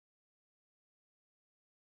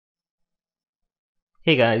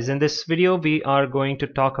Hey guys, in this video we are going to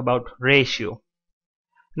talk about ratio.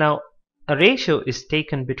 Now, a ratio is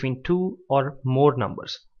taken between two or more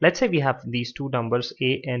numbers. Let's say we have these two numbers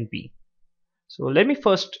a and b. So let me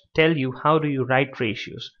first tell you how do you write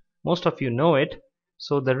ratios. Most of you know it.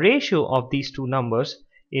 So the ratio of these two numbers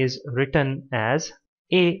is written as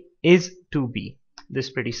a is to b. This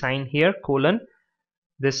pretty sign here, colon,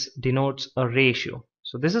 this denotes a ratio.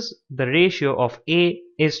 So this is the ratio of a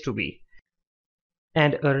is to b.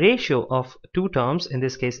 And a ratio of two terms, in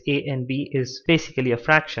this case a and b, is basically a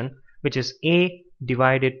fraction, which is a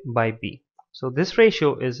divided by b. So this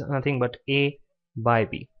ratio is nothing but a by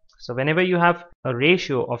b. So whenever you have a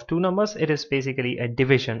ratio of two numbers, it is basically a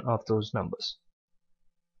division of those numbers.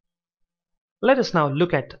 Let us now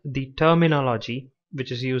look at the terminology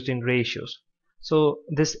which is used in ratios. So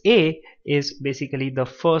this a is basically the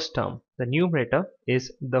first term. The numerator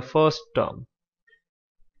is the first term.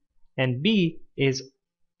 And b is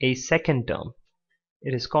a second term.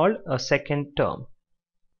 It is called a second term.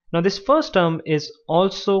 Now this first term is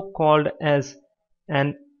also called as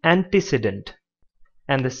an antecedent,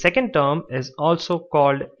 and the second term is also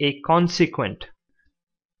called a consequent.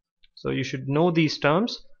 So you should know these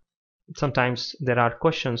terms. Sometimes there are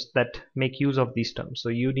questions that make use of these terms, so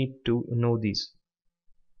you need to know these.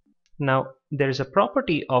 Now there is a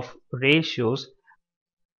property of ratios.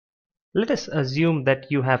 Let us assume that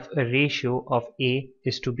you have a ratio of a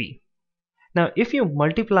is to b. Now if you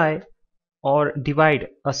multiply or divide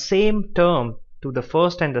a same term to the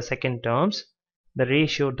first and the second terms, the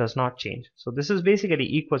ratio does not change. So this is basically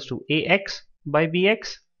equals to ax by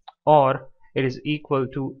bx, or it is equal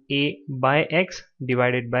to a by x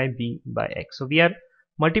divided by b by x. So we are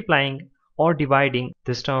multiplying or dividing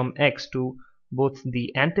this term x to both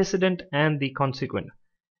the antecedent and the consequent,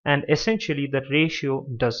 and essentially the ratio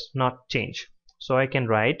does not change. So I can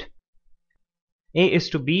write a is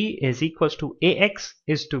to b is equals to ax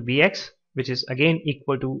is to bx, which is again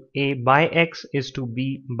equal to a by x is to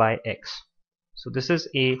b by x. So this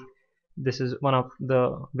is one of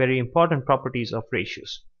the very important properties of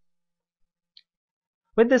ratios.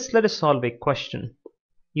 With this, let us solve a question.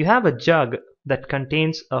 You have a jug that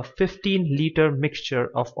contains a 15-liter mixture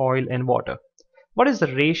of oil and water. What is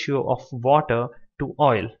the ratio of water to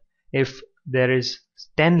oil if there is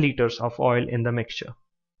 10 liters of oil in the mixture?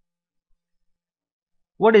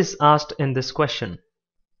 What is asked in this question?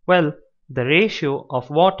 Well, the ratio of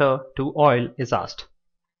water to oil is asked.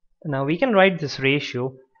 Now we can write this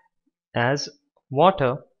ratio as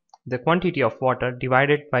water, the quantity of water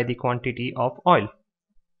divided by the quantity of oil.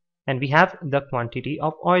 And we have the quantity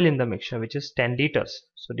of oil in the mixture, which is 10 liters.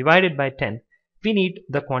 So divided by 10, we need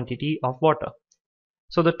the quantity of water.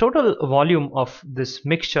 So the total volume of this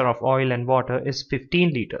mixture of oil and water is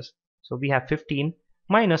 15 liters. So we have 15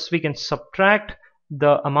 minus, we can subtract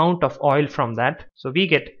the amount of oil from that. So we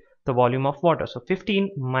get the volume of water. So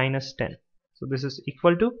 15 minus 10. So this is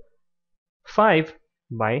equal to 5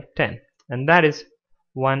 by 10. And that is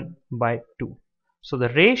 1 by 2. So the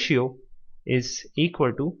ratio is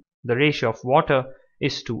equal to, the ratio of water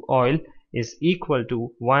is to oil is equal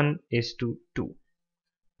to 1 is to 2.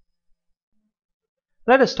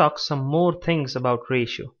 Let us talk some more things about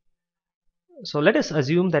ratio. So let us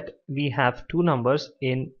assume that we have two numbers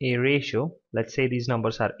in a ratio. Let's say these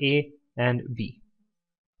numbers are a and b.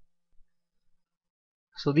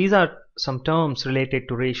 So these are some terms related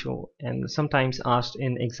to ratio and sometimes asked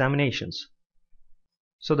in examinations.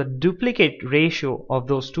 So the duplicate ratio of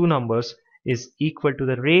those two numbers is equal to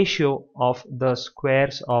the ratio of the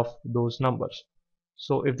squares of those numbers.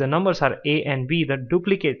 So if the numbers are a and b, the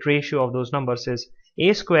duplicate ratio of those numbers is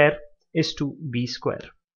a square is to b square.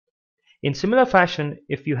 In similar fashion,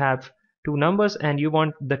 if you have two numbers and you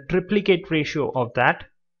want the triplicate ratio of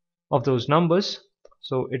those numbers,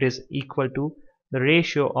 so it is equal to the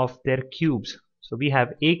ratio of their cubes. So we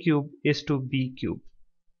have a cube is to b cube.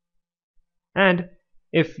 And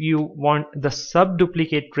if you want the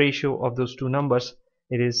subduplicate ratio of those two numbers,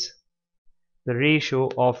 it is the ratio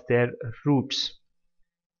of their roots.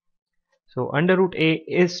 So under root a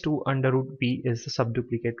is to under root b is the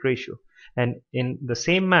subduplicate ratio. And in the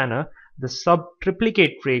same manner, the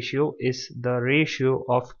subtriplicate ratio is the ratio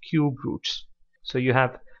of cube roots. So you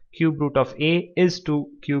have cube root of a is to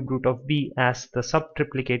cube root of b as the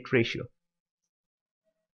subtriplicate ratio.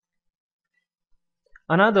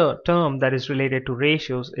 Another term that is related to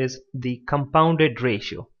ratios is the compounded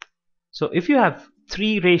ratio. So if you have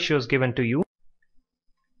three ratios given to you,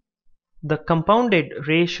 the compounded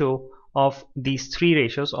ratio of these three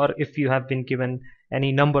ratios, or if you have been given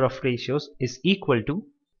any number of ratios, is equal to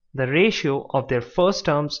the ratio of their first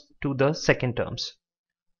terms to the second terms.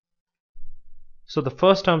 So the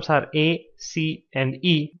first terms are A, C and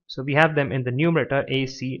E. So we have them in the numerator A,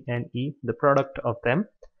 C and E, the product of them.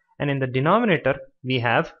 And in the denominator we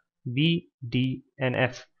have B, D and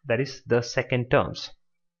F, that is the second terms.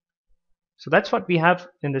 So that's what we have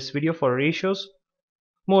in this video for ratios.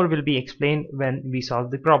 More will be explained when we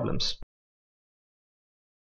solve the problems.